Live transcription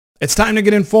It's time to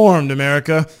get informed,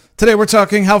 America. Today we're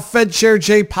talking how Fed Chair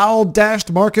Jay Powell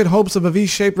dashed market hopes of a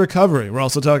V-shaped recovery. We're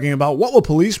also talking about what will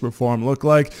police reform look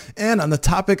like, and on the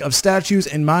topic of statues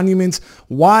and monuments,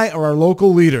 why are our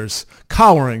local leaders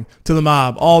cowering to the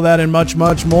mob? All that and much,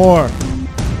 much more.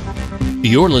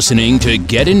 You're listening to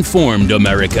Get Informed,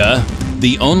 America,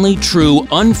 the only true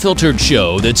unfiltered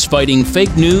show that's fighting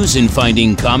fake news and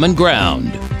finding common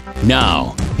ground.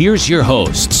 Now, here's your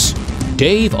hosts,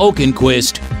 Dave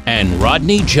Oakenquist and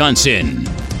Rodney Johnson.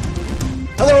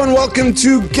 Hello and welcome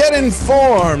to Get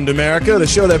Informed, America, the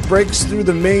show that breaks through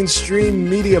the mainstream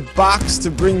media box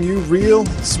to bring you real,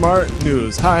 smart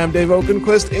news. Hi, I'm Dave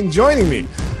Oakenquist, and joining me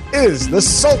is the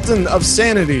Sultan of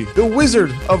Sanity, the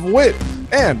Wizard of Wit,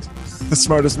 and the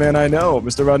smartest man I know,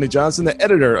 Mr. Rodney Johnson, the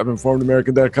editor of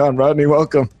InformedAmerican.com. Rodney,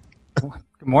 welcome. Good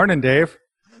morning, Dave.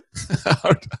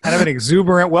 Kind of an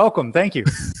exuberant welcome. Thank you.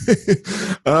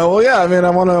 Well, yeah, I mean, I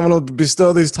want to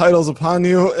bestow these titles upon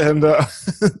you, and I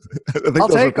think I'll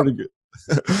those take are pretty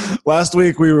good. Last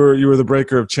week you were the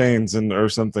breaker of chains or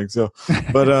something. So,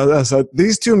 but so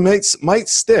these two might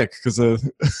stick because.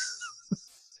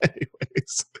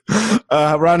 Anyways,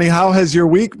 Ronnie, how has your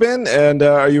week been? And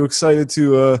are you excited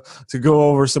to go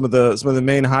over some of the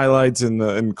main highlights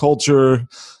in culture,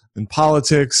 in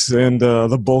politics, and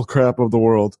the bullcrap of the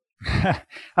world?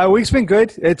 Week's been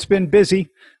good. It's been busy.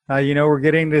 We're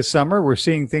getting to summer. We're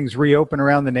seeing things reopen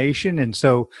around the nation, and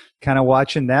so kind of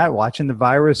watching the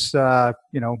virus,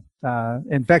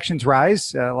 infections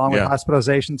rise along with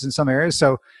hospitalizations in some areas.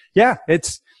 So, yeah,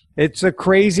 it's a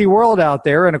crazy world out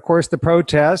there, and of course the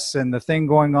protests and the thing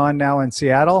going on now in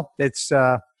Seattle.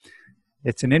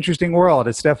 It's an interesting world.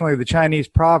 It's definitely the Chinese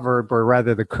proverb, or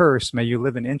rather the curse, may you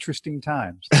live in interesting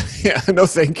times. Yeah, no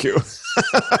thank you.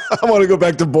 I want to go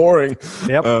back to boring.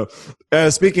 Yep.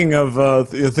 Speaking of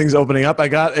things opening up, I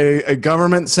got a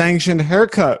government-sanctioned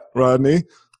haircut, Rodney.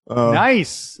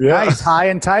 Nice. Yeah. Nice. High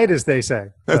and tight, as they say.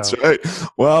 That's right.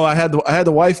 Well, I had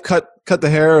the wife cut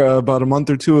the hair about a month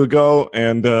or two ago,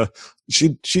 and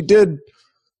she did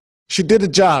a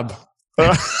job.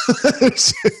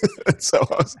 This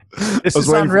is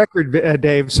on record,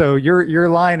 Dave. So your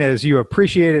line is you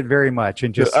appreciate it very much,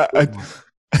 and just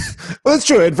well, that's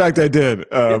true. In fact, I did.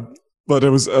 But I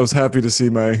was happy to see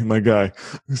my guy.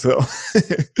 So,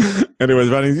 anyways,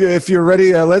 Ronnie, if you're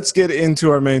ready, let's get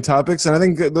into our main topics. And I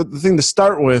think the thing to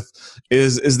start with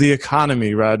is the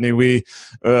economy, Rodney. We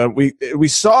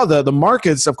saw the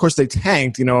markets. Of course, they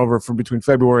tanked, over from between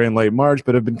February and late March,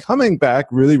 but have been coming back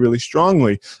really, really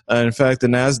strongly. In fact, the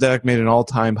Nasdaq made an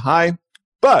all-time high,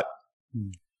 but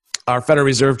our Federal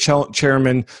Reserve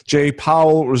Chairman Jay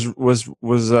Powell was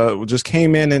just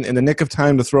came in the nick of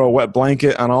time to throw a wet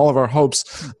blanket on all of our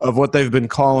hopes of what they've been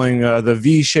calling the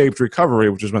V-shaped recovery,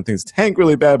 which is when things tank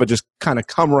really bad but just kind of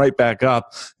come right back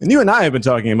up. And you and I have been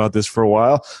talking about this for a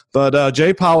while, but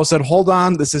Jay Powell said, "Hold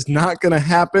on, this is not going to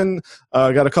happen."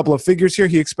 Got a couple of figures here.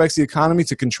 He expects the economy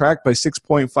to contract by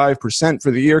 6.5%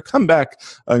 for the year, come back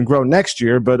and grow next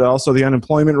year, but also the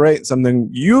unemployment rate, something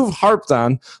you've harped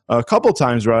on a couple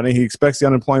times, Rodney. He expects the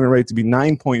unemployment rate to be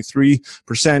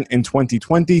 9.3% in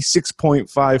 2020,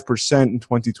 6.5% in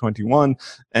 2021,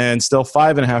 and still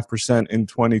 5.5% in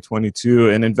 2022.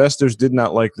 And investors did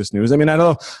not like this news. I mean, I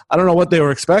don't know what they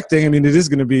were expecting. I mean,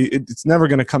 it's never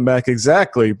going to come back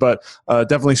exactly, but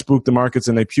definitely spooked the markets,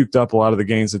 and they puked up a lot of the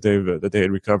gains that they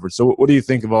had recovered. So, what do you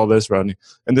think of all this, Rodney,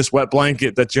 and this wet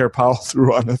blanket that Chair Powell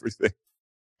threw on everything?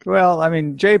 Well, I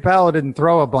mean, Jay Powell didn't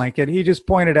throw a blanket. He just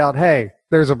pointed out, hey,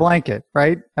 there's a blanket,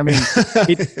 right? I mean,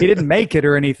 he didn't make it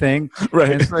or anything.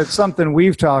 Right. And so it's something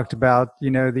we've talked about.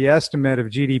 The estimate of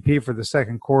GDP for the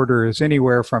second quarter is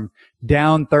anywhere from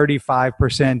down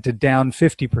 35% to down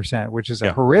 50%, which is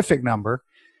a horrific number.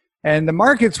 And the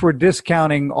markets were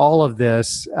discounting all of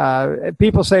this.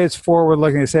 People say it's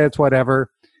forward-looking. They say it's whatever.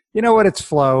 You know what? It's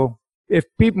flow. If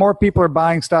more people are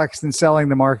buying stocks than selling,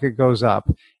 the market goes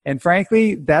up. And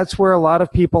frankly, that's where a lot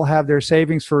of people have their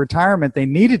savings for retirement. They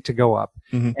need it to go up.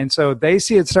 Mm-hmm. And so they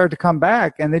see it start to come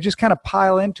back, and they just kind of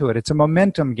pile into it. It's a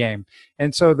momentum game.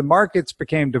 And so the markets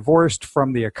became divorced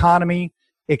from the economy.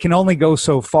 It can only go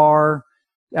so far.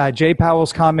 Jay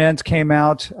Powell's comments came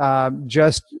out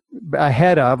just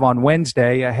on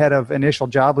Wednesday, ahead of initial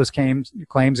jobless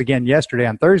claims again yesterday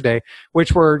on Thursday,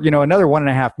 which were, another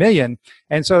 1.5 million.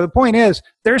 And so the point is,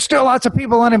 there's still lots of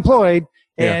people unemployed,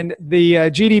 and the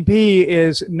GDP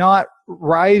is not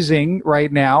rising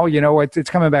right now. It's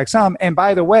coming back some. And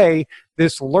by the way,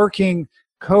 this lurking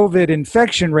COVID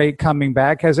infection rate coming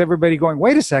back has everybody going,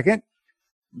 wait a second.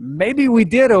 maybe we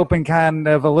did open kind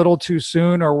of a little too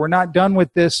soon, or we're not done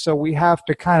with this, so we have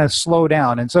to kind of slow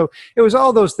down. And so it was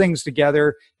all those things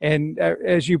together. And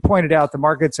as you pointed out, the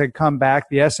markets had come back.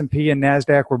 The S&P and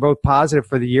NASDAQ were both positive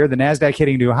for the year, the NASDAQ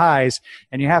hitting new highs.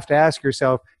 And you have to ask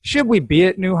yourself, should we be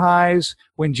at new highs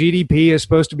when GDP is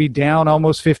supposed to be down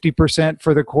almost 50%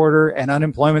 for the quarter and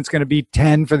unemployment's going to be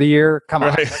 10 for the year? Come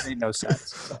on, that made no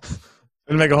sense.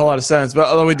 Didn't make a whole lot of sense, but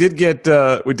although we did get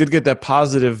that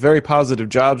positive, very positive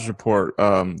jobs report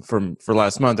for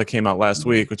last month that came out last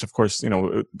week, which of course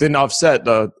didn't offset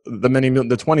the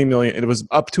 20 million. It was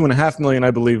up 2.5 million,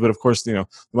 I believe, but of course the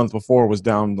month before was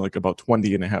down like about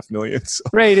 20.5 million. So.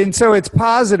 Right, and so it's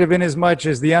positive in as much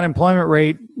as the unemployment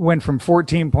rate went from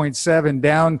 14.7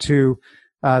 down to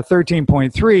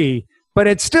 13.3. But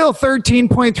it's still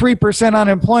 13.3%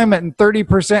 unemployment and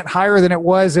 30% higher than it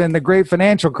was in the great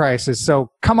financial crisis.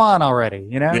 So come on already,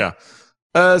 Yeah.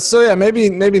 Maybe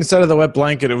instead of the wet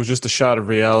blanket, it was just a shot of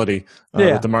reality.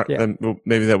 Maybe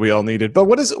that we all needed. But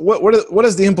what is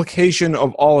the implication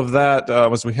of all of that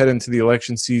as we head into the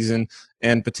election season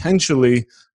and potentially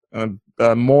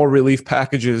more relief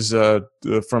packages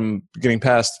from getting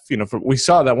passed? We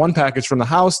saw that one package from the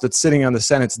House that's sitting on the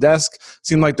Senate's desk.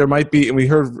 Seemed like there might be, and we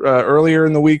heard earlier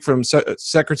in the week from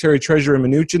Secretary Treasurer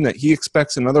Mnuchin that he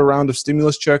expects another round of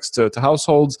stimulus checks to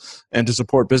households and to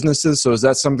support businesses. So is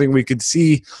that something we could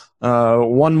see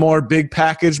one more big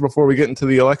package before we get into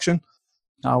the election?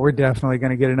 We're definitely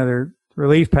going to get another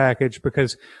relief package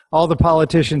because all the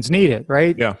politicians need it,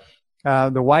 right? Yeah.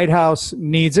 The White House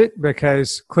needs it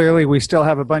because clearly we still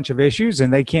have a bunch of issues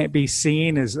and they can't be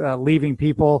seen as leaving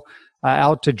people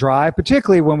out to dry,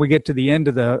 particularly when we get to the end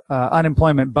of the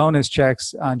unemployment bonus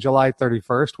checks on July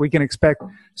 31st. We can expect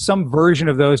some version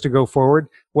of those to go forward,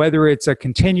 whether it's a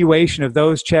continuation of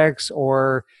those checks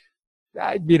or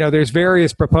there's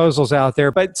various proposals out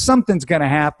there, but something's going to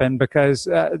happen because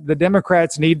the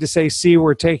Democrats need to say, see,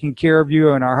 we're taking care of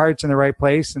you and our heart's in the right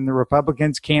place, and the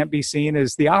Republicans can't be seen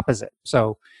as the opposite.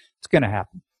 So it's going to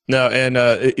happen. No, and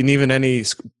even any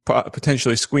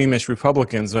potentially squeamish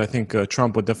Republicans, I think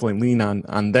Trump would definitely lean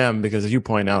on them because, as you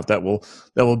point out, that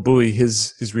will buoy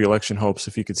his reelection hopes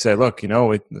if he could say, look,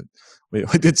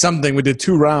 we did something. We did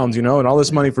 2 rounds, and all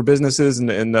this money for businesses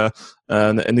and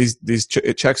these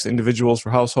checks to individuals for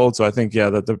households. So I think,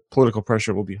 that the political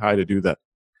pressure will be high to do that.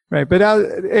 Right, but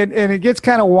and it gets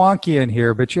kind of wonky in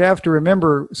here. But you have to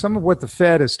remember some of what the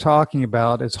Fed is talking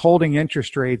about is holding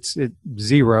interest rates at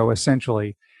zero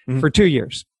essentially for 2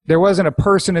 years. There wasn't a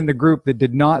person in the group that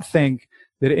did not think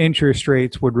that interest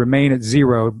rates would remain at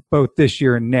zero both this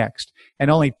year and next, and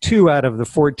only 2 out of the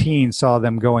 14 saw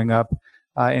them going up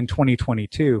in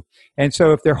 2022. And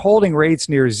so if they're holding rates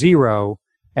near zero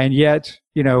and yet,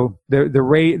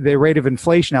 the rate of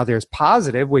inflation out there is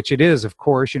positive, which it is, of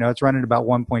course, it's running about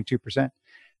 1.2%,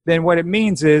 then what it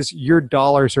means is your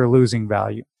dollars are losing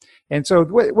value. And so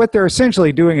what they're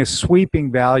essentially doing is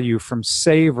sweeping value from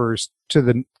savers to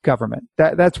the government.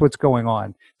 That's what's going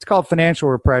on. It's called financial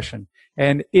repression.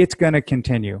 And it's going to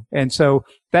continue. And so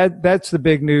that's the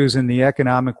big news in the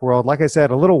economic world. Like I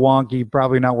said, a little wonky,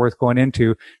 probably not worth going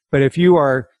into. But if you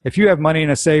have money in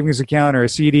a savings account or a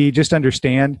CD, just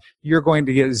understand you're going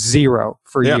to get zero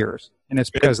for years. And it's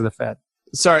because of the Fed.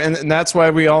 Sorry, and that's why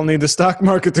we all need the stock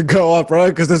market to go up, right?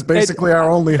 Because that's basically our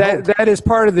only hope. That is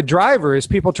part of the driver is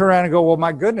people turn around and go, well,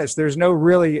 my goodness, there's no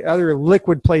really other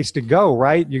liquid place to go,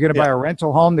 right? You're going to buy a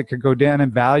rental home that could go down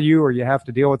in value, or you have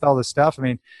to deal with all this stuff. I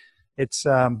mean, it's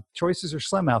choices are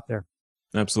slim out there.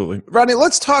 Absolutely. Rodney,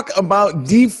 let's talk about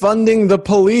defunding the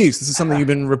police. This is something you've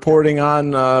been reporting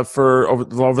on for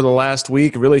over the last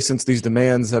week, really since these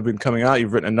demands have been coming out.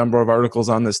 You've written a number of articles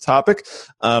on this topic.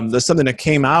 There's something that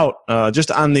came out just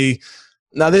on the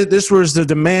Now, this was the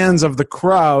demands of the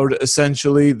crowd,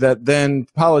 essentially, that then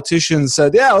politicians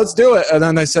said, yeah, let's do it. And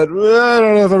then they said, well, I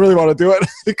don't know if I really want to do it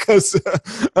because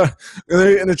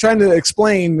they're trying to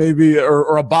explain maybe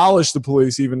or abolish the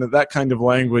police, even that kind of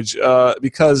language,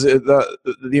 because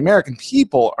the American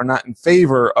people are not in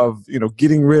favor of,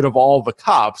 getting rid of all the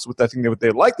cops. I think what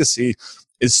they'd like to see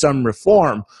is some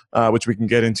reform, which we can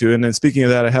get into. And then speaking of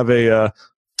that, I have a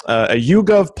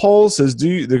YouGov poll says,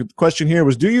 the question here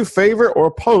was, do you favor or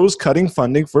oppose cutting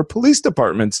funding for police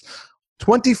departments?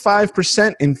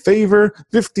 25% in favor,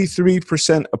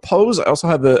 53% oppose. I also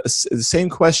have the same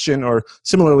question or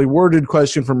similarly worded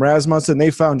question from Rasmussen.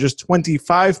 They found just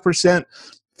 25%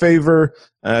 favor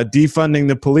defunding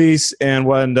the police. And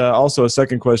also a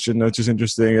second question, which is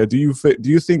interesting. Do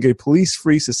you think a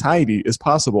police-free society is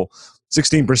possible?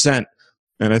 16%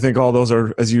 And I think all those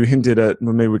are, as you hinted at,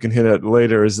 maybe we can hit at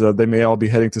later, is they may all be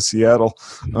heading to Seattle.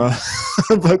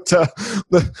 But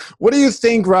what do you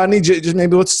think, Rodney? Just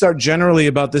maybe let's start generally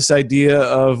about this idea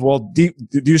of, well, do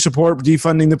you support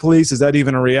defunding the police? Is that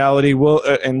even a reality? What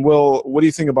do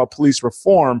you think about police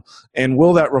reform? And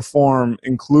will that reform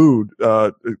include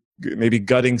maybe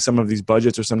gutting some of these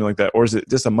budgets or something like that? Or is it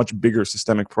just a much bigger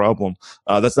systemic problem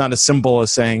that's not as simple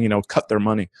as saying, cut their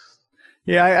money?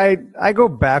 Yeah, I go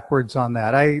backwards on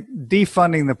that.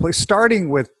 Defunding the police, starting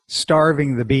with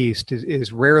starving the beast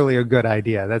is rarely a good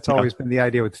idea. That's always been the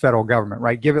idea with the federal government,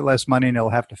 right? Give it less money and it'll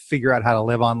have to figure out how to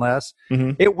live on less.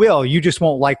 Mm-hmm. It will. You just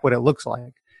won't like what it looks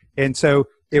like. And so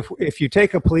if you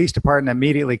take a police department and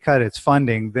immediately cut its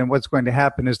funding, then what's going to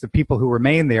happen is the people who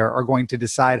remain there are going to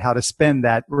decide how to spend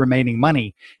that remaining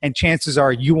money. And chances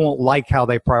are you won't like how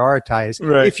they prioritize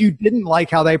if you didn't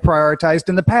like how they prioritized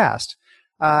in the past.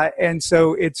 And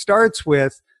so it starts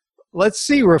with, let's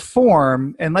see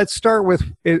reform, and let's start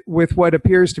with what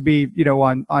appears to be,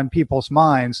 on people's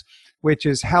minds, which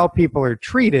is how people are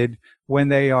treated when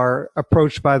they are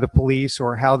approached by the police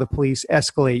or how the police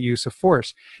escalate use of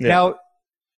force. Yeah. Now,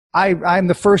 I'm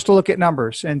the first to look at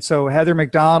numbers. And so Heather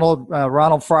McDonald,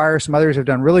 Ronald Fryer, some others have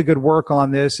done really good work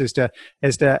on this as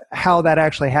to how that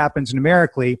actually happens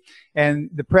numerically.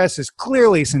 And the press is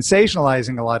clearly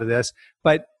sensationalizing a lot of this,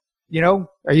 but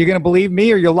are you going to believe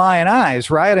me or your lying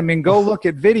eyes, right? I mean, go look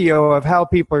at video of how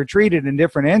people are treated in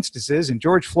different instances. And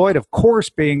George Floyd, of course,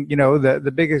 being,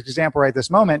 the biggest example right this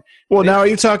moment. Well, now are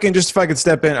you talking, just if I could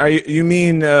step in, you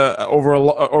mean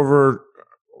over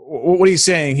what are you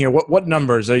saying here? What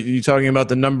numbers? Are you talking about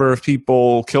the number of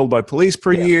people killed by police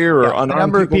per year or unarmed the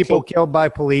number of people killed by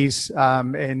police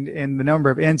and the number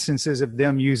of instances of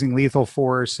them using lethal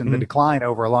force and the decline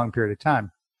over a long period of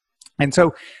time. And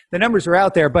so the numbers are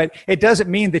out there, but it doesn't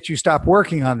mean that you stop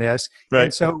working on this. Right.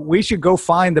 And so we should go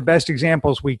find the best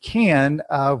examples we can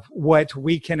of what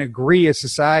we can agree as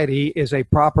society is a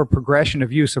proper progression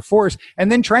of use of force,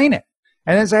 and then train it.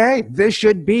 And then say, hey, this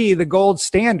should be the gold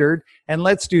standard, and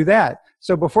let's do that.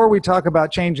 So before we talk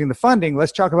about changing the funding,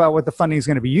 let's talk about what the funding is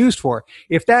going to be used for.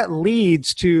 If that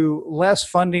leads to less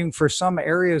funding for some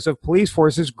areas of police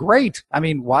forces, great. I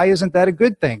mean, why isn't that a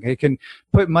good thing? It can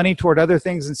put money toward other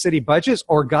things in city budgets,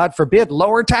 or God forbid,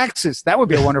 lower taxes. That would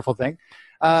be a wonderful thing.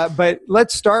 But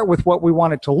let's start with what we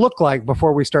want it to look like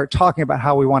before we start talking about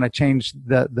how we want to change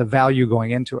the value going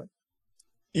into it.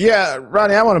 Yeah,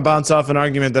 Ronnie, I want to bounce off an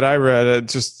argument that I read.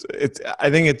 I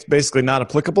think it's basically not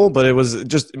applicable, but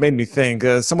it made me think.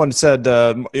 Someone said,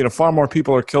 far more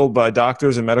people are killed by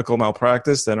doctors and medical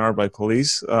malpractice than are by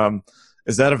police.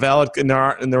 Is that a valid? And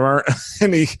there aren't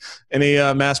any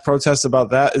mass protests about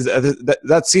that.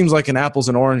 That seems like an apples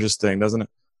and oranges thing, doesn't it?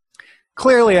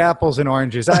 Clearly, apples and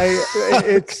oranges.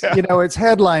 It's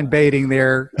headline baiting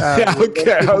there. Yeah,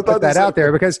 okay. I put that out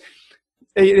there because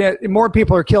more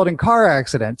people are killed in car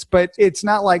accidents, but it's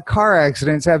not like car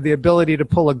accidents have the ability to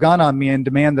pull a gun on me and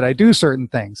demand that I do certain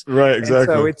things. Right,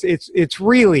 exactly. And so it's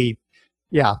really,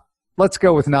 let's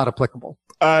go with not applicable.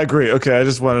 I agree. Okay, I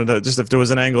just wanted to, if there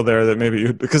was an angle there that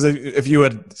maybe because if you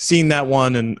had seen that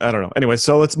one, and I don't know. Anyway,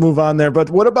 so let's move on there. But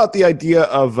what about the idea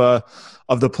of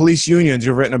the police unions?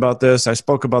 You've written about this. I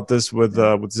spoke about this with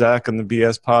Zach and the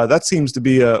BS Pod. That seems to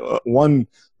be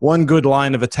one good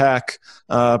line of attack.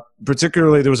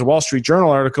 Particularly, there was a Wall Street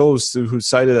Journal article who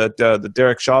cited the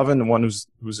Derek Chauvin, the one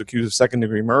who's accused of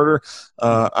second-degree murder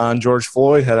on George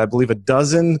Floyd, had, I believe, a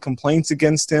dozen complaints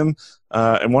against him.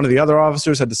 And one of the other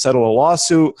officers had to settle a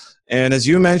lawsuit. And as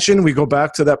you mentioned, we go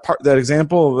back to that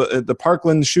example of the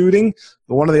Parkland shooting.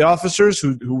 One of the officers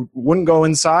who wouldn't go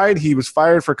inside, he was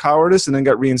fired for cowardice and then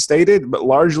got reinstated. But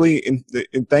largely, in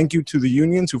thank you to the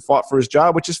unions who fought for his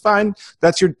job, which is fine.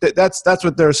 That's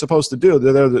what they're supposed to do.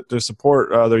 They're there to support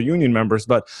their union members.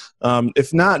 But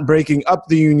if not breaking up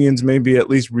the unions, maybe at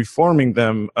least reforming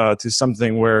them to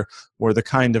something where the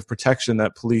kind of protection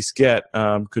that police get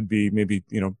could be maybe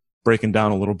breaking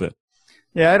down a little bit.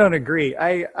 Yeah, I don't agree.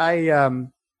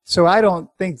 So I don't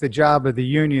think the job of the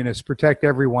union is protect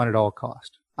everyone at all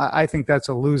cost. I think that's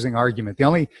a losing argument. The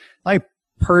only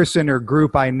person or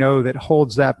group I know that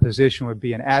holds that position would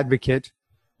be an advocate,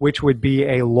 which would be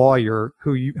a lawyer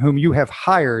whom you have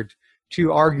hired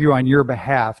to argue on your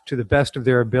behalf to the best of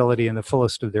their ability and the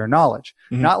fullest of their knowledge.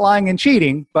 Mm-hmm. Not lying and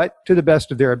cheating, but to the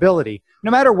best of their ability,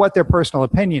 no matter what their personal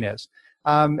opinion is.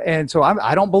 And so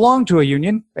I don't belong to a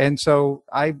union, and so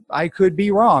I could be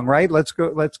wrong, right? Let's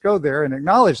go there and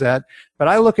acknowledge that. But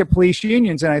I look at police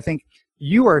unions and I think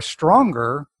you are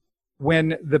stronger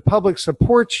when the public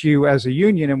supports you as a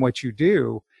union in what you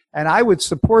do. And I would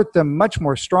support them much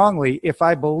more strongly if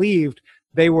I believed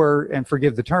they were, and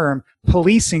forgive the term,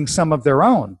 policing some of their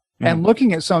own and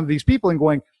looking at some of these people and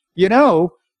going,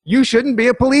 you shouldn't be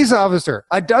a police officer.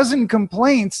 A dozen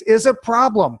complaints is a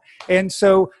problem. And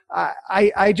so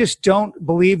I just don't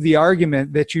believe the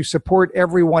argument that you support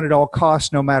everyone at all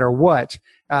costs, no matter what.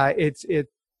 It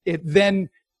then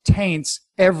taints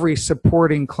every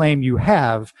supporting claim you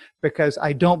have, because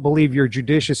I don't believe you're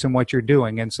judicious in what you're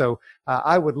doing. And so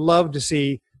I would love to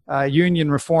see union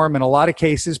reform in a lot of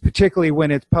cases, particularly when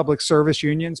it's public service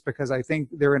unions, because I think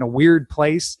they're in a weird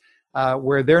place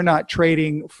where they're not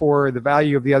trading for the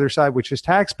value of the other side, which is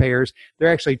taxpayers.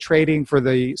 They're actually trading for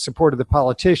the support of the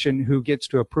politician who gets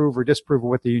to approve or disapprove of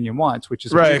what the union wants, which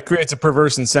is right. It creates a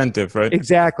perverse incentive, right?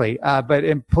 Exactly. But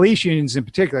in police unions in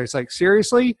particular, it's like,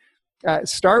 seriously,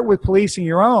 start with policing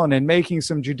your own and making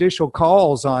some judicial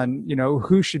calls on,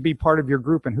 who should be part of your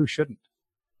group and who shouldn't.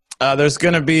 There's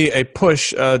going to be a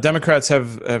push. Democrats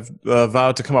have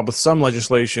vowed to come up with some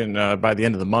legislation by the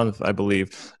end of the month, I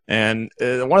believe. And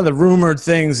one of the rumored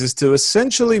things is to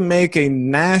essentially make a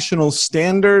national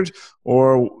standard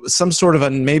or some sort of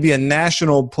maybe a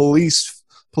national police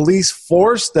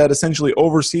force that essentially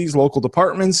oversees local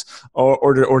departments,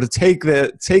 or to take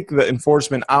the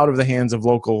enforcement out of the hands of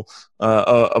local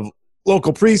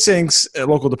precincts,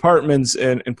 local departments,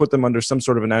 and put them under some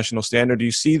sort of a national standard. Do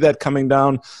you see that coming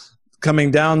down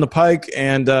the pike?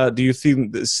 And do you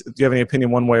have any opinion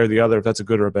one way or the other if that's a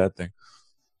good or a bad thing?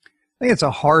 I think it's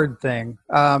a hard thing.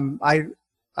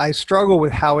 I struggle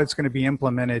with how it's going to be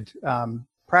implemented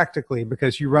practically,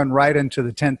 because you run right into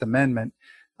the 10th Amendment.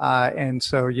 And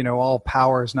so, all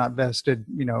power is not vested,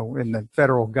 in the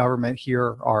federal government.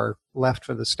 Here are left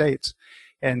for the states.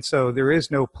 And so there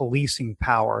is no policing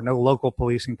power, no local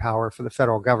policing power for the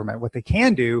federal government. What they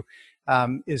can do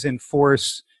is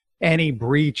enforce any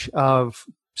breach of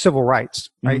civil rights,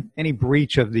 right? Any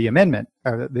breach of the amendment,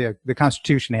 or the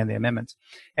Constitution and the amendments.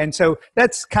 And so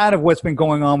that's kind of what's been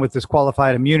going on with this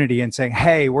qualified immunity, and saying,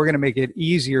 hey, we're going to make it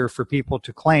easier for people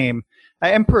to claim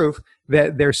and prove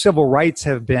that their civil rights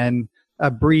have been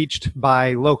breached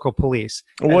by local police.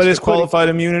 What is qualified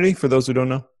immunity, for those who don't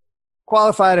know?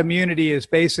 Qualified immunity is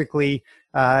basically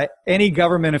any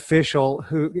government official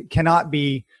who cannot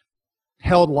be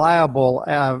held liable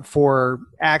for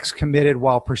acts committed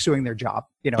while pursuing their job,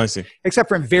 I see. Except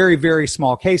for in very, very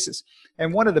small cases.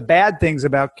 And one of the bad things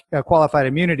about qualified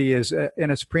immunity is in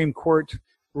a Supreme Court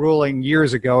ruling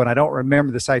years ago, and I don't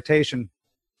remember the citation,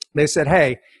 they said,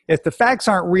 hey, if the facts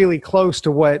aren't really close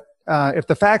to if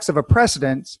the facts of a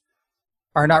precedent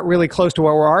are not really close to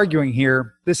what we're arguing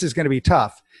here, this is going to be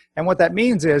tough. And what that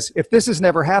means is, if this has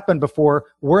never happened before,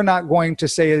 we're not going to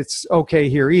say it's okay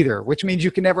here either, which means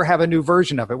you can never have a new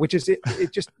version of it, which is,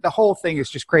 it just, the whole thing is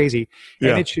just crazy,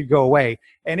 and it should go away.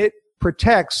 And it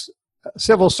protects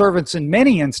civil servants in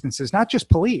many instances, not just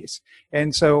police.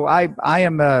 And so I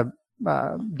am a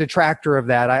detractor of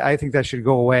that. I think that should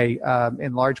go away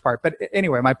in large part. But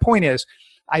anyway, my point is,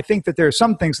 I think that there are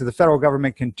some things that the federal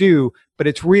government can do, but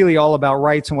it's really all about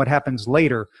rights and what happens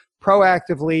later.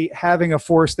 Proactively having a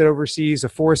force that oversees, a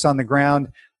force on the ground,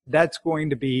 that's going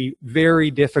to be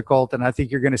very difficult, and I think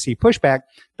you're going to see pushback,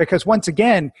 because once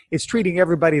again, it's treating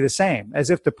everybody the same, as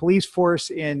if the police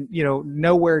force in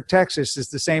nowhere, Texas is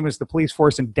the same as the police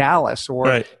force in Dallas, or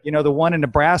right. The one in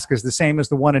Nebraska is the same as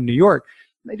the one in New York.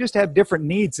 They just have different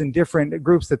needs and different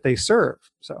groups that they serve.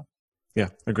 So. Yeah,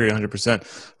 agree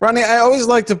 100%. Rodney, I always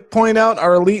like to point out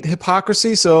our elite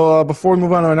hypocrisy. So before we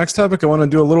move on to our next topic, I want to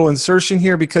do a little insertion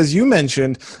here, because you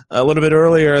mentioned a little bit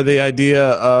earlier the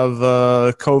idea of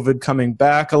COVID coming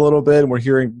back a little bit. We're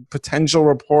hearing potential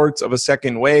reports of a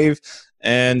second wave.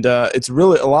 And it's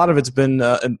really, a lot of it's been,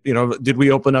 did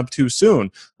we open up too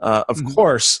soon? Of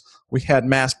course. We had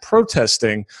mass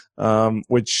protesting,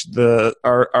 which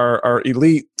our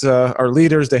elite, our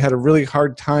leaders, they had a really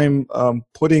hard time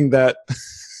putting that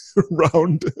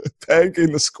round peg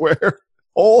in the square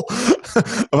hole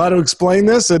of how to explain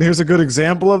this. And here's a good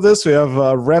example of this. We have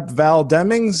Rep. Val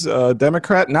Demings,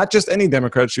 Democrat, not just any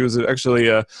Democrat. She was actually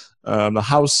the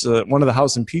House, one of the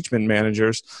House impeachment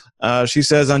managers. She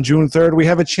says on June 3rd, we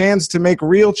have a chance to make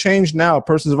real change now.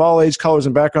 Persons of all age, colors,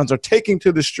 and backgrounds are taking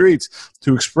to the streets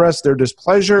to express their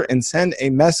displeasure and send a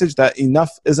message that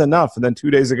enough is enough. And then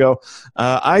 2 days ago,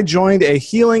 I joined a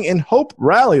Healing in Hope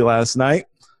rally last night.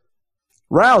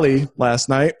 rally last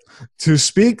night to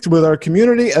speak with our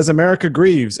community as America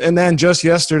grieves. And then just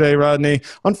yesterday, Rodney,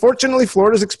 unfortunately,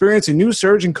 Florida's experiencing a new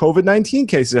surge in COVID-19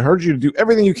 cases. I heard you to do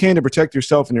everything you can to protect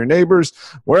yourself and your neighbors,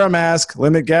 wear a mask,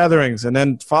 limit gatherings. And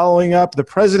then following up, the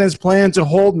president's plan to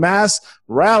hold mass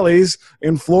rallies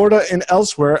in Florida and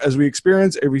elsewhere as we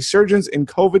experience a resurgence in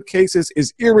COVID cases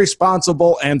is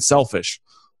irresponsible and selfish.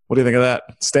 What do you think of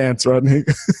that stance, Rodney?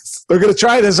 They're going to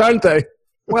try this, aren't they?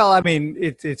 Well, I mean,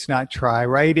 it's not try,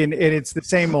 right? And it's the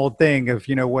same old thing of,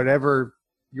 whatever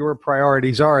your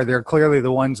priorities are, they're clearly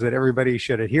the ones that everybody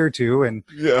should adhere to, and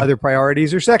other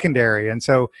priorities are secondary. And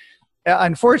so,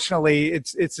 unfortunately,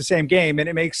 it's the same game, and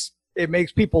it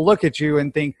makes people look at you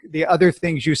and think the other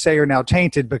things you say are now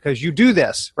tainted because you do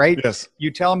this, right? Yes.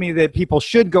 You tell me that people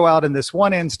should go out in this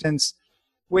one instance,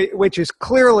 which is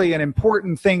clearly an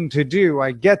important thing to do.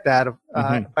 I get that.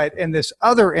 But in this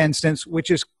other instance, which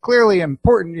is clearly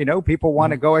important, people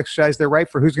want to go exercise their right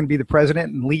for who's going to be the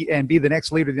president and be the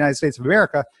next leader of the United States of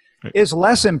America, is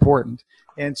less important.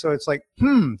 And so it's like,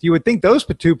 you would think those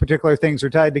two particular things are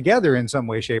tied together in some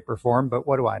way, shape, or form, but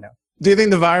what do I know? Do you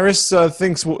think the virus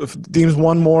deems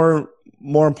one more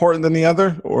important than the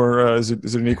other, or is it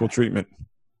an equal treatment?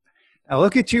 Now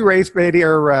look at you, race baiting,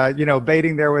 or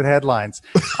baiting there with headlines.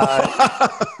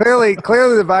 Clearly,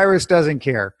 the virus doesn't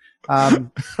care.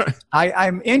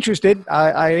 I'm interested.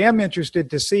 I am interested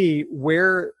to see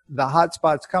where the hot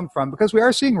spots come from, because we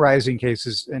are seeing rising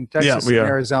cases in Texas and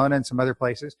Arizona and some other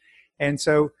places. And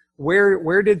so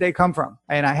where did they come from?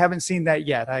 And I haven't seen that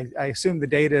yet. I assume the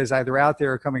data is either out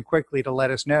there or coming quickly to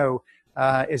let us know.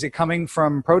 Is it coming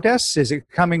from protests? Is it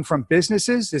coming from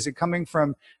businesses? Is it coming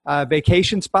from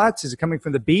vacation spots? Is it coming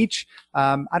from the beach?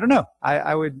 I don't know.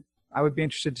 I would be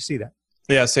interested to see that.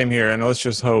 Yeah, same here. And let's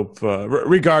just hope,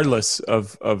 regardless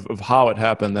of how it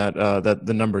happened, that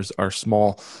the numbers are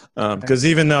small. Because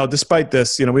even though, despite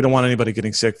this, we don't want anybody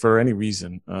getting sick for any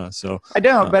reason. So I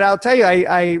don't. But I'll tell you,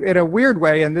 I in a weird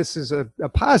way, and this is a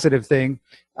positive thing.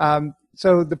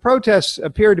 So the protests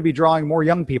appear to be drawing more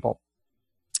young people.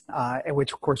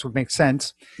 Which, of course, would make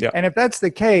sense. Yeah. And if that's the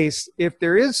case, if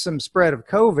there is some spread of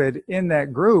COVID in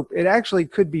that group, it actually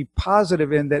could be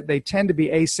positive in that they tend to be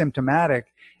asymptomatic,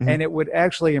 and it would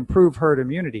actually improve herd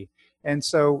immunity. And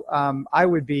so I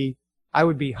would be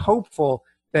hopeful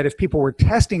that if people were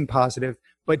testing positive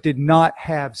but did not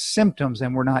have symptoms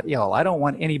and were not ill. I don't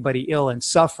want anybody ill and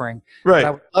suffering. Right. But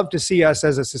I would love to see us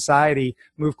as a society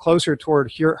move closer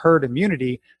toward herd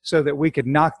immunity so that we could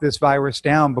knock this virus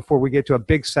down before we get to a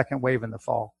big second wave in the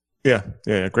fall. Yeah.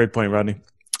 Great point, Rodney.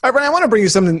 All right, Brian, I want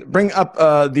to bring up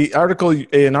an article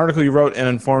you wrote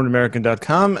in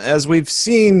InformedAmerican.com. As we've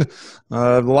seen,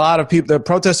 a lot of people, the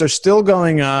protests are still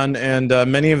going on, and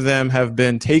many of them have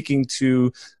been taking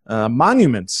to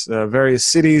monuments, various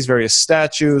cities, various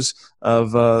statues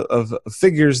of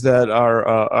figures that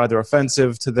are either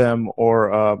offensive to them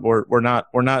or were not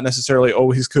necessarily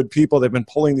always good people. They've been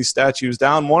pulling these statues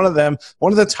down. One of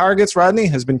the targets, Rodney,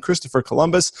 has been Christopher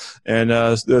Columbus, and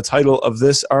the title of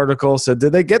this article said,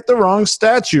 "Did they get the wrong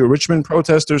statue? Richmond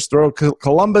protesters throw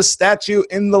Columbus statue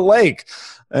in the lake."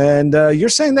 And you're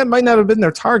saying that might not have been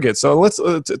their target. So let's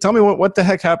tell me what the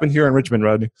heck happened here in Richmond,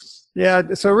 Rodney.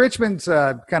 Yeah, so Richmond's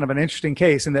kind of an interesting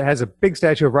case in that it has a big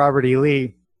statue of Robert E.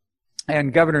 Lee.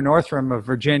 And Governor Northam of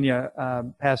Virginia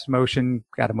got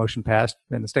a motion passed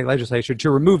in the state legislature to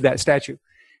remove that statue.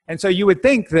 And so you would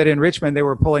think that in Richmond they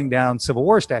were pulling down Civil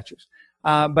War statues.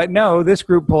 But no, this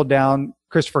group pulled down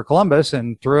Christopher Columbus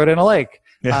and threw it in a lake.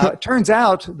 Yeah. It turns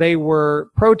out they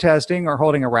were protesting or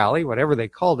holding a rally, whatever they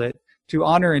called it, to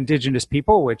honor indigenous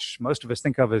people, which most of us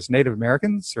think of as Native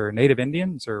Americans or Native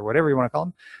Indians or whatever you want to call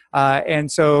them.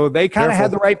 And so they kind of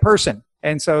had the right person.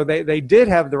 And so they did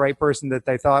have the right person that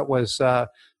they thought was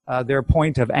their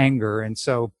point of anger. And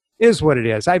so is what it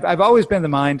is. I've always been of the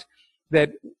mind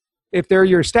that if they're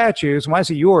your statues, when I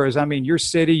say yours, I mean your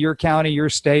city, your county, your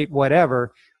state,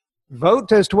 whatever,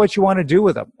 vote as to what you want to do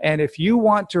with them. And if you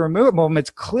want to remove them, it's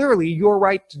clearly your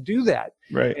right to do that.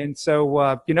 Right. And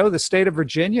so, the state of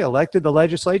Virginia elected the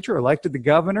legislature, elected the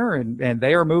governor, and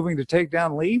they are moving to take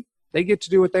down Lee. They get to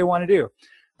do what they want to do.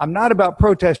 I'm not about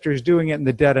protesters doing it in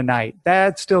the dead of night.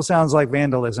 That still sounds like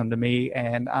vandalism to me,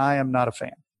 and I am not a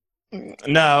fan.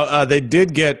 No, they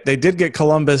did get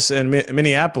Columbus and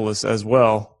Minneapolis as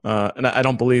well, and I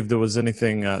don't believe there was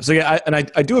anything.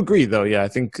 I do agree though. Yeah, I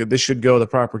think this should go the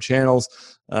proper channels.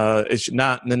 It should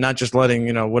not just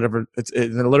letting whatever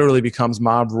it literally becomes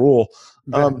mob rule.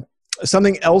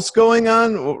 Something else going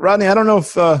on, Rodney. I don't know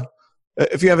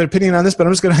if you have an opinion on this, but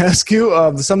I'm just going to ask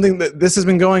you something that this has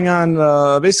been going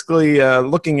on. Basically,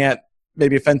 looking at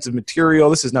maybe offensive material.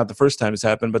 This is not the first time it's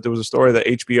happened, but there was a story that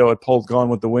HBO had pulled Gone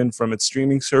with the Wind from its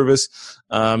streaming service.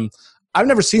 I've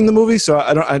never seen the movie, so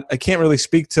I can't really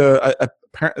speak to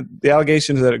the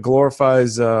allegations that it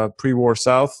glorifies pre-war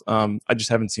South. I just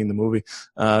haven't seen the movie.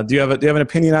 Do you have an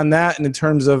opinion on that? And in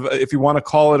terms of if you want to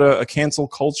call it a cancel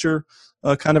culture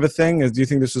kind of a thing, do you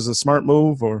think this was a smart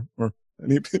move or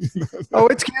any opinion? Oh,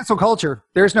 it's cancel culture.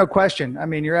 There's no question. I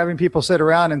mean, you're having people sit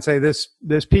around and say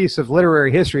this piece of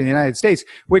literary history in the United States,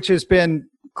 which has been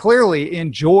clearly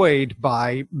enjoyed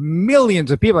by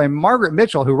millions of people. And Margaret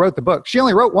Mitchell, who wrote the book, she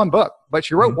only wrote one book, but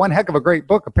she wrote one heck of a great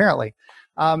book, apparently.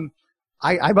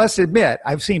 I must admit,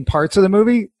 I've seen parts of the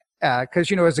movie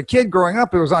because, as a kid growing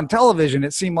up, it was on television.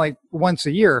 It seemed like once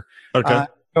a year. Okay.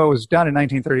 It was done in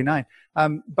 1939.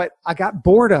 But I got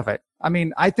bored of it. I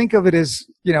mean, I think of it as,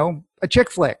 a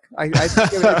chick flick. I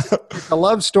think of it as a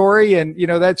love story. And,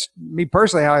 that's me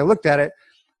personally, how I looked at it.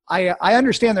 I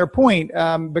understand their point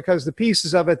because the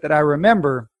pieces of it that I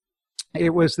remember,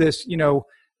 it was this,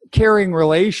 caring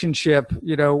relationship,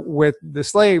 with the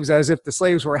slaves, as if the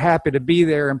slaves were happy to be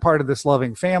there and part of this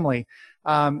loving family.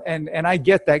 And I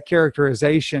get that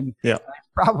characterization. Yeah.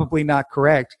 Probably not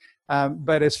correct.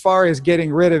 But as far as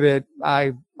getting rid of it,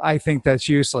 I think that's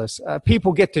useless.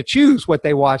 People get to choose what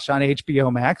they watch on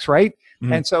HBO Max, right?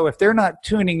 Mm-hmm. And so if they're not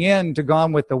tuning in to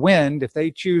Gone with the Wind, if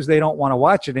they choose they don't want to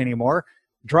watch it anymore,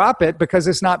 drop it because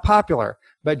it's not popular.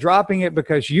 But dropping it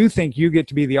because you think you get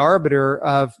to be the arbiter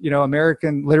of,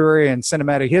 American literary and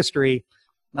cinematic history,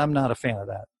 I'm not a fan of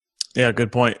that. Yeah,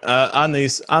 good point. On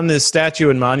this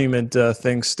statue and monument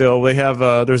thing, still they have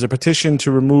there's a petition to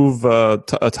remove a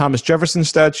Thomas Jefferson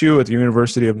statue at the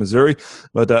University of Missouri,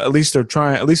 but at least they're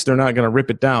trying. At least they're not going to rip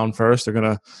it down first. They're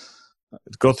going to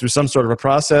go through some sort of a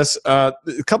process. A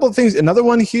couple of things. Another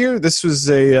one here. This was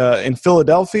in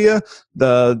Philadelphia.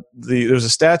 There's a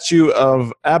statue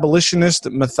of abolitionist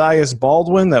Matthias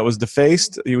Baldwin that was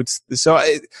defaced.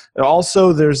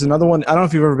 Also there's another one. I don't know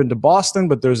if you've ever been to Boston,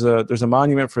 but there's a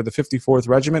monument for the 54th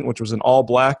Regiment, which was an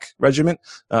all-black regiment.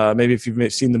 Maybe if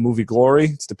you've seen the movie Glory,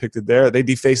 it's depicted there. They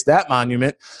defaced that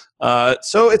monument.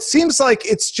 So it seems like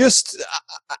it's just,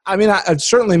 I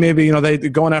certainly maybe, they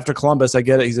going after Columbus. I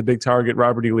get it. He's a big target.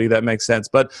 Robert E. Lee, that makes sense.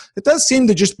 But it does seem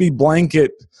to just be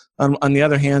blanket. On the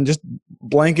other hand, just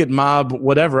blanket mob,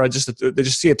 whatever. They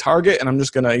just see a target and I'm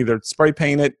just going to either spray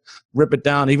paint it, rip it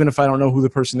down, even if I don't know who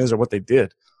the person is or what they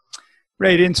did.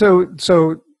 Right. And so,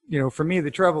 for me,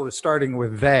 the trouble is starting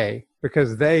with they,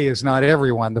 because they is not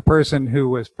everyone. The person who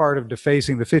was part of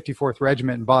defacing the 54th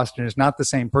Regiment in Boston is not the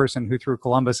same person who threw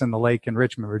Columbus in the lake in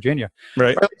Richmond, Virginia.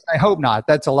 Right. Or at least I hope not.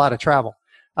 That's a lot of travel.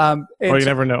 Well, you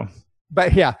never know.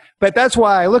 But that's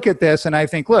why I look at this and I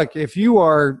think, look, if you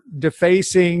are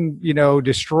defacing,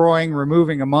 destroying,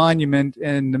 removing a monument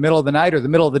in the middle of the night or the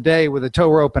middle of the day with a tow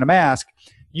rope and a mask,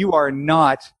 you are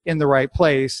not in the right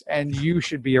place and you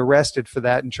should be arrested for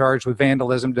that and charged with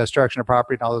vandalism, destruction of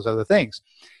property, and all those other things.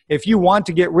 If you want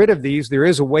to get rid of these, there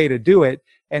is a way to do it,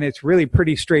 and it's really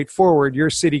pretty straightforward. Your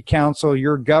city council,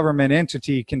 your government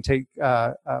entity can take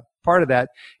part of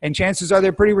that, and chances are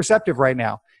they're pretty receptive right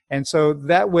now. And so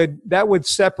that would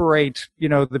separate,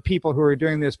 the people who are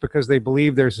doing this because they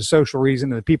believe there's a social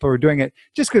reason, and the people who are doing it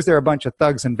just because they're a bunch of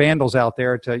thugs and vandals out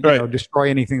there to destroy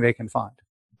anything they can find.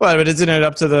 Well, but isn't it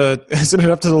up to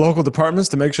the local departments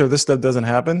to make sure this stuff doesn't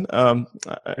happen? I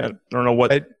don't know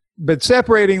what. But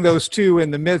separating those two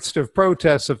in the midst of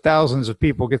protests of thousands of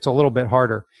people gets a little bit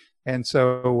harder. And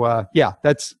so,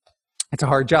 it's a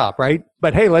hard job, right?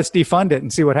 But hey, let's defund it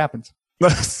and see what happens.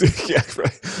 Yeah,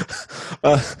 right.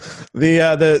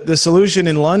 The solution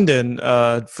in London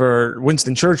for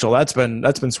Winston Churchill that's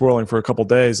been swirling for a couple of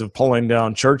days of pulling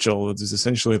down Churchill, which is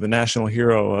essentially the national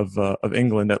hero of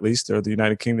England, at least, or the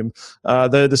United Kingdom.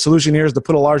 The solution here is to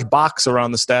put a large box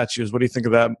around the statues. What do you think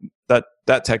of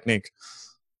that technique?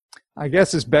 I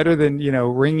guess it's better than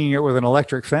ringing it with an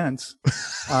electric fence.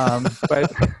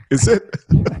 But is it?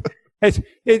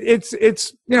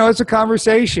 It's a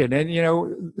conversation,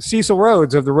 and Cecil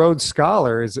Rhodes of the Rhodes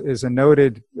Scholar is a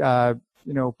noted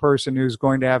person who's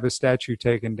going to have his statue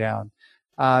taken down.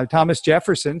 Thomas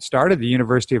Jefferson started the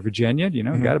University of Virginia.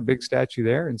 Got a big statue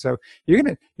there, and so you're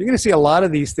gonna see a lot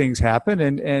of these things happen.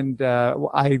 And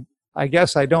I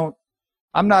guess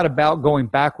I'm not about going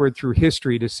backward through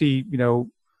history to see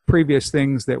previous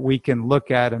things that we can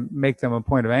look at and make them a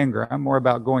point of anger. I'm more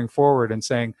about going forward and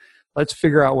saying, let's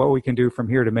figure out what we can do from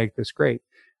here to make this great.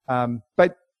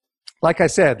 But like I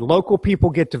said, local people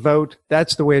get to vote.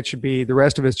 That's the way it should be. The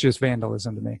rest of it's just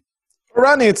vandalism to me.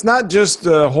 Rodney, it's not just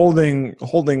holding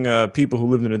people who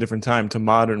lived in a different time to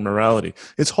modern morality.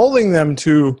 It's holding them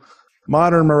to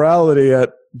modern morality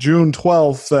at June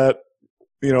 12th at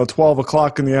 12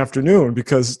 o'clock in the afternoon,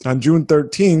 because on June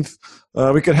 13th,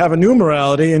 we could have a new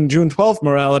morality, and June 12th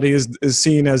morality is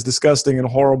seen as disgusting and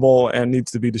horrible and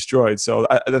needs to be destroyed. So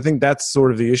I think that's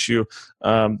sort of the issue.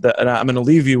 And I'm going to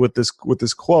leave you with this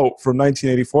quote from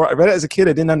 1984. I read it as a kid.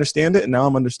 I didn't understand it, and now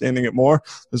I'm understanding it more.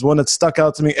 There's one that stuck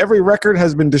out to me. Every record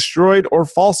has been destroyed or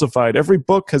falsified. Every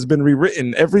book has been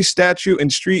rewritten. Every statue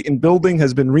and street and building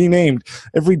has been renamed.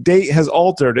 Every date has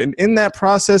altered. And in that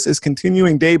process is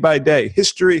continuing day by day.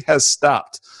 History has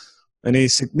stopped. Any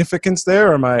significance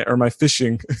there, or am I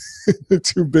fishing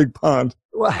too big pond?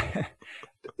 Well,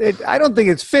 I don't think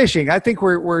it's fishing. I think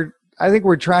we're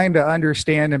trying to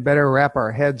understand and better wrap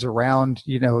our heads around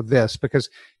this,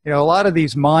 because a lot of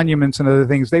these monuments and other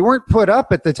things, they weren't put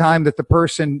up at the time that the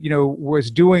person was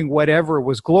doing whatever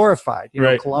was glorified.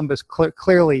 Right. Columbus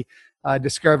clearly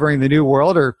discovering the New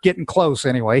World, or getting close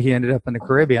anyway. He ended up in the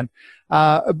Caribbean.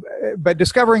 But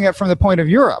discovering it from the point of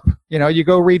Europe, you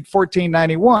go read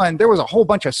 1491, there was a whole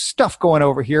bunch of stuff going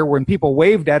over here when people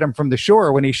waved at him from the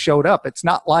shore when he showed up. It's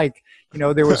not like,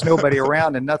 there was nobody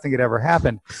around and nothing had ever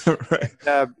happened.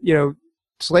 Right.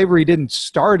 Slavery didn't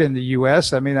start in the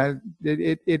U.S. I mean,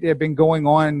 it had been going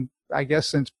on, I guess,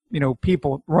 since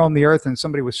people roamed the earth and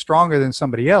somebody was stronger than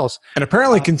somebody else. And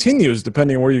apparently continues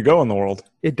depending on where you go in the world.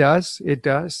 It does.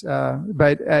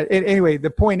 But anyway,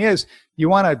 the point is, you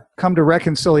want to come to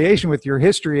reconciliation with your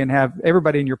history and have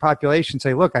everybody in your population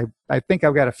say, look, I think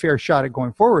I've got a fair shot at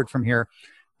going forward from here.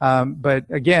 But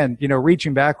again,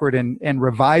 reaching backward and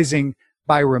revising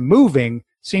by removing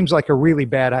seems like a really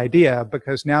bad idea,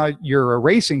 because now you're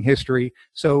erasing history.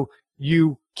 So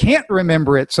you can't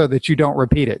remember it so that you don't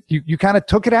repeat it. You kind of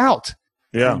took it out.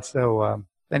 Yeah. And so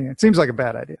anyway, it seems like a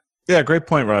bad idea. Yeah, great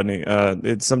point, Rodney.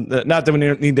 It's not that we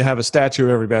need to have a statue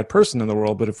of every bad person in the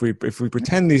world, but if we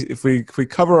pretend if we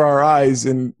cover our eyes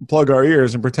and plug our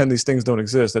ears and pretend these things don't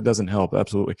exist, that doesn't help.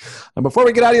 Absolutely. Before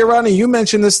we get out of here, Rodney, you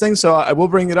mentioned this thing, so I will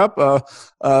bring it up.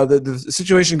 The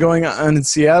situation going on in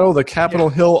Seattle, the Capitol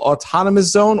Hill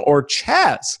Autonomous Zone, or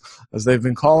CHAZ, as they've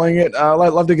been calling it. I'd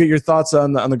love to get your thoughts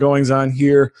on the goings on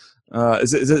here.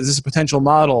 Is this a potential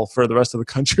model for the rest of the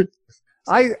country?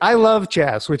 I love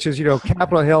CHAZ, which is,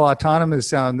 Capitol Hill Autonomous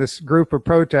Zone, this group of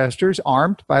protesters,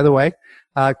 armed, by the way,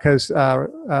 because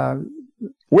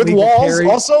with walls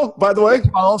also, by the way.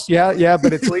 Walls, yeah,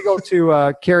 but it's legal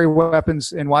to carry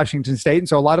weapons in Washington State, and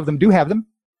so a lot of them do have them.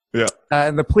 Yeah.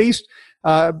 And the police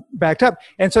backed up.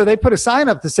 And so they put a sign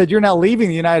up that said, you're now leaving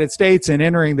the United States and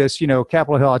entering this,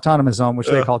 Capitol Hill Autonomous Zone, which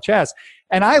they call CHAZ.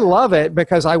 And I love it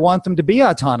because I want them to be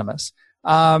autonomous.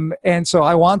 And so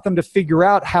I want them to figure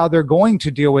out how they're going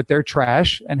to deal with their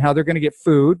trash and how they're going to get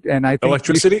food. And I think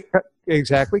electricity.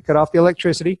 Cut off the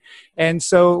electricity. And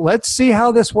so let's see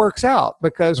how this works out,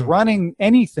 because running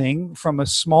anything from a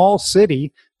small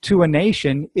city to a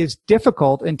nation is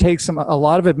difficult and takes a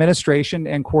lot of administration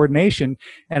and coordination.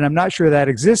 And I'm not sure that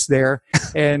exists there.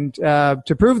 And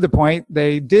to prove the point,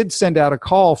 they did send out a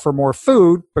call for more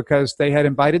food because they had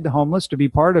invited the homeless to be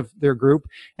part of their group.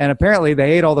 And apparently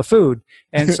they ate all the food.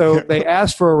 And so they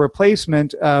asked for a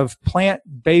replacement of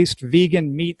plant-based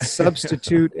vegan meat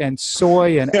substitute and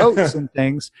soy and oats and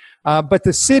things. But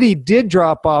the city did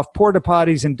drop off porta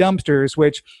potties and dumpsters,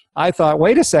 which I thought,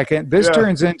 wait a second, this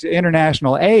turns into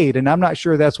international aid, and I'm not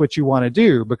sure that's what you want to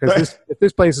do, because if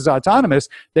this place is autonomous,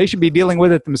 they should be dealing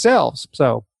with it themselves.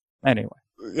 So anyway.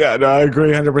 Yeah, no, I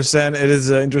agree 100%. It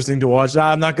is interesting to watch. Now,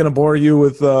 I'm not going to bore you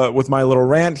with my little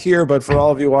rant here, but for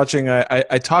all of you watching,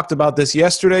 I talked about this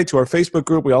yesterday to our Facebook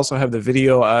group. We also have the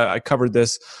video. I covered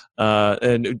this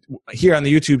and here on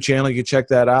the YouTube channel. You can check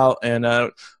that out. And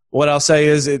what I'll say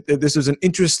is this is an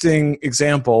interesting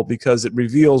example because it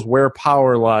reveals where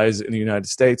power lies in the United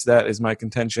States. That is my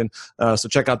contention. So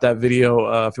check out that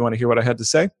video if you want to hear what I had to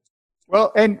say.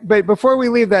 Well, but before we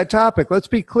leave that topic, let's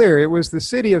be clear. It was the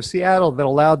city of Seattle that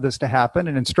allowed this to happen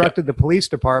and instructed the police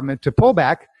department to pull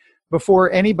back before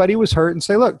anybody was hurt and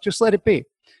say, look, just let it be.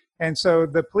 And so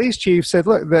the police chief said,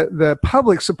 look, the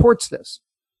public supports this.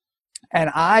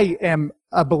 And I am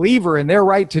a believer in their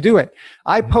right to do it.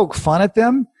 I poke fun at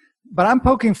them, but I'm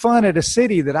poking fun at a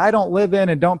city that I don't live in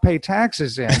and don't pay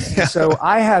taxes in. So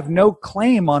I have no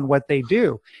claim on what they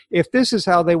do. If this is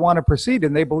how they want to proceed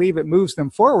and they believe it moves them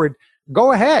forward,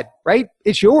 go ahead, right?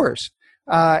 It's yours.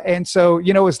 And so,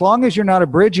 as long as you're not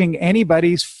abridging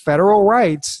anybody's federal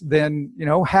rights, then,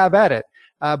 have at it.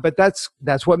 But that's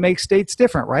what makes states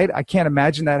different, right? I can't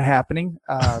imagine that happening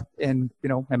in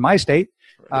my state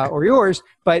or yours.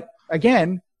 But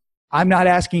again, I'm not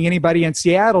asking anybody in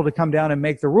Seattle to come down and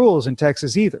make the rules in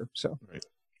Texas either. So, right.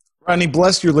 Rodney,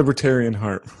 bless your libertarian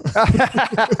heart.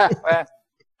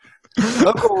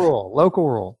 Local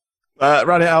rule.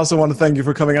 Ronnie, I also want to thank you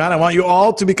for coming on. I want you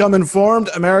all to become informed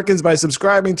Americans by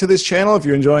subscribing to this channel. If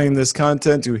you're enjoying this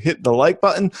content, to hit the like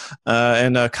button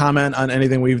and comment on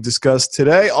anything we've discussed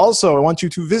today. Also, I want you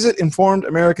to visit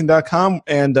informedamerican.com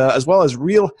and as well as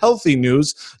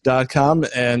realhealthynews.com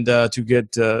and to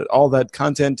get all that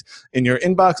content in your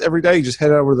inbox every day. You just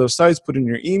head over to those sites, put in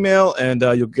your email, and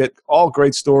you'll get all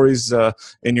great stories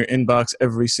in your inbox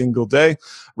every single day.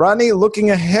 Rodney, looking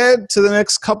ahead to the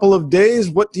next couple of days,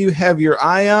 what do you have your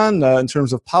eye on in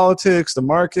terms of politics, the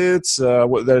markets,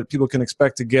 what that people can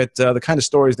expect to get, the kind of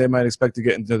stories they might expect to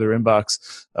get into their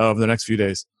inbox over the next few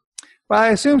days? Well, I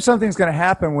assume something's going to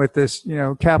happen with this,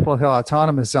 Capitol Hill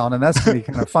Autonomous Zone, and that's going to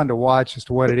be kind of fun to watch as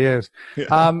to what it is.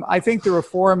 Yeah. I think the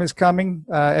reform is coming,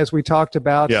 as we talked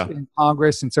about in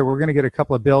Congress, and so we're going to get a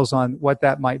couple of bills on what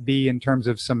that might be in terms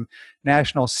of some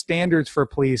national standards for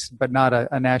police, but not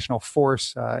a national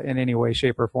force in any way,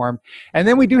 shape, or form. And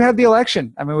then we do have the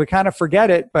election. I mean, we kind of forget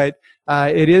it, but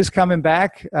it is coming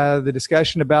back. The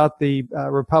discussion about the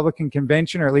Republican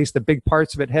convention, or at least the big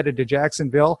parts of it, headed to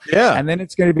Jacksonville. Yeah. And then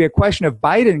it's going to be a question of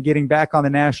Biden getting back on the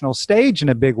national stage in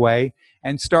a big way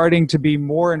and starting to be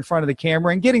more in front of the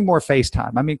camera and getting more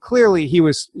FaceTime. I mean, clearly he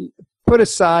was put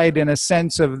aside in a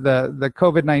sense of the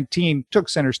COVID-19 took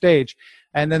center stage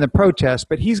and then the protests,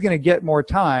 but he's going to get more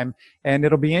time, and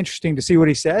it'll be interesting to see what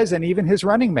he says, and even his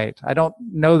running mate. I don't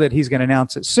know that he's going to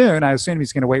announce it soon. I assume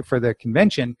he's going to wait for the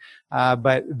convention,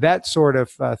 but that sort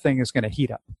of thing is going to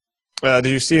heat up. Do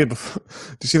you see it? Do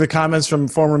you see the comments from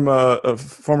former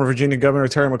Virginia Governor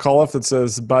Terry McAuliffe that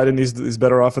says Biden is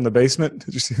better off in the basement?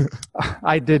 Did you see that?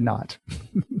 I did not.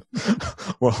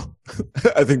 Well,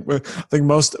 I think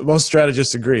most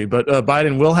strategists agree, but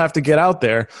Biden will have to get out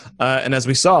there. And as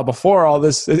we saw before all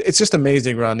this, it's just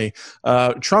amazing, Rodney.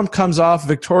 Trump comes off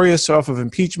victorious off of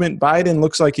impeachment. Biden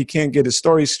looks like he can't get his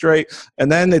story straight.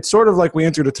 And then it's sort of like we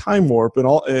entered a time warp,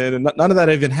 and none of that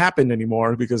even happened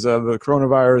anymore because of the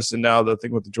coronavirus and now the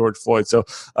thing with the George Floyd. So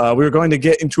we were going to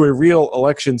get into a real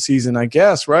election season, I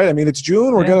guess, right? I mean, it's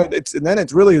June. And then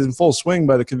it's really in full swing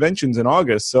by the conventions in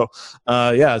August. So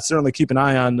certainly keep an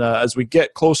eye on as we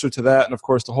get closer to that, and of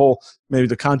course maybe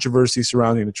the controversy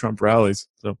surrounding the Trump rallies.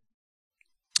 So,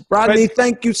 Rodney,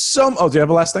 thank you so much. Oh, do you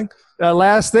have a last thing?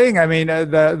 Last thing. I mean,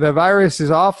 the virus is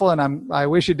awful, and I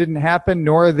wish it didn't happen,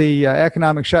 nor the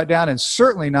economic shutdown, and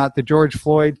certainly not the George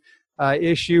Floyd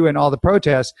issue and all the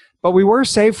protests. But we were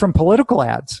saved from political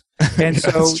ads. And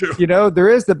so, there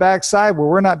is the backside where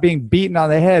we're not being beaten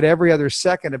on the head every other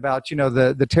second about,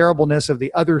 the terribleness of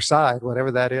the other side,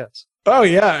 whatever that is. Oh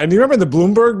yeah, and you remember the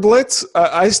Bloomberg Blitz?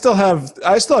 I still have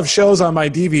shows on my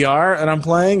DVR, and I'm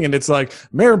playing, and it's like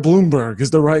Mayor Bloomberg is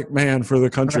the right man for the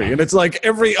country, right. And it's like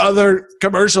every other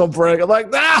commercial break. I'm like,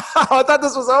 I thought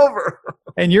this was over.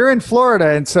 And you're in Florida,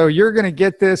 and so you're going to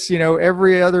get this,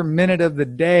 every other minute of the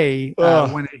day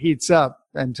when it heats up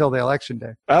until the election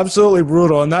day. Absolutely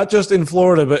brutal, and not just in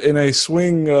Florida, but in a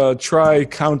swing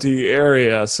tri-county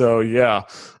area. So yeah.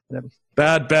 Yep.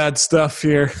 Bad stuff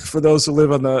here for those who live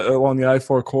along the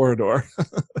I-4 corridor.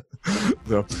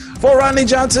 So, for Rodney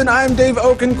Johnson, I'm Dave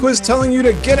Okenquist telling you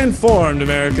to get informed,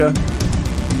 America.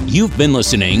 You've been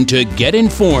listening to Get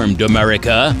Informed,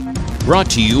 America, brought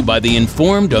to you by the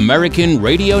Informed American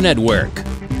Radio Network.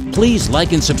 Please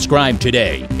like and subscribe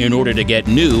today in order to get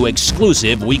new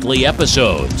exclusive weekly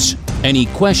episodes. Any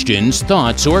questions,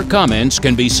 thoughts, or comments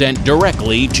can be sent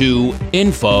directly to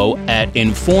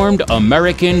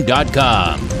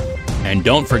info@informedamerican.com. And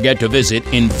don't forget to visit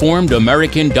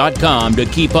informedamerican.com to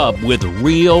keep up with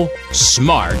real,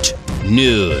 smart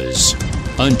news.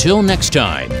 Until next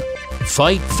time,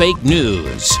 fight fake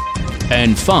news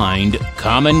and find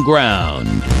common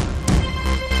ground.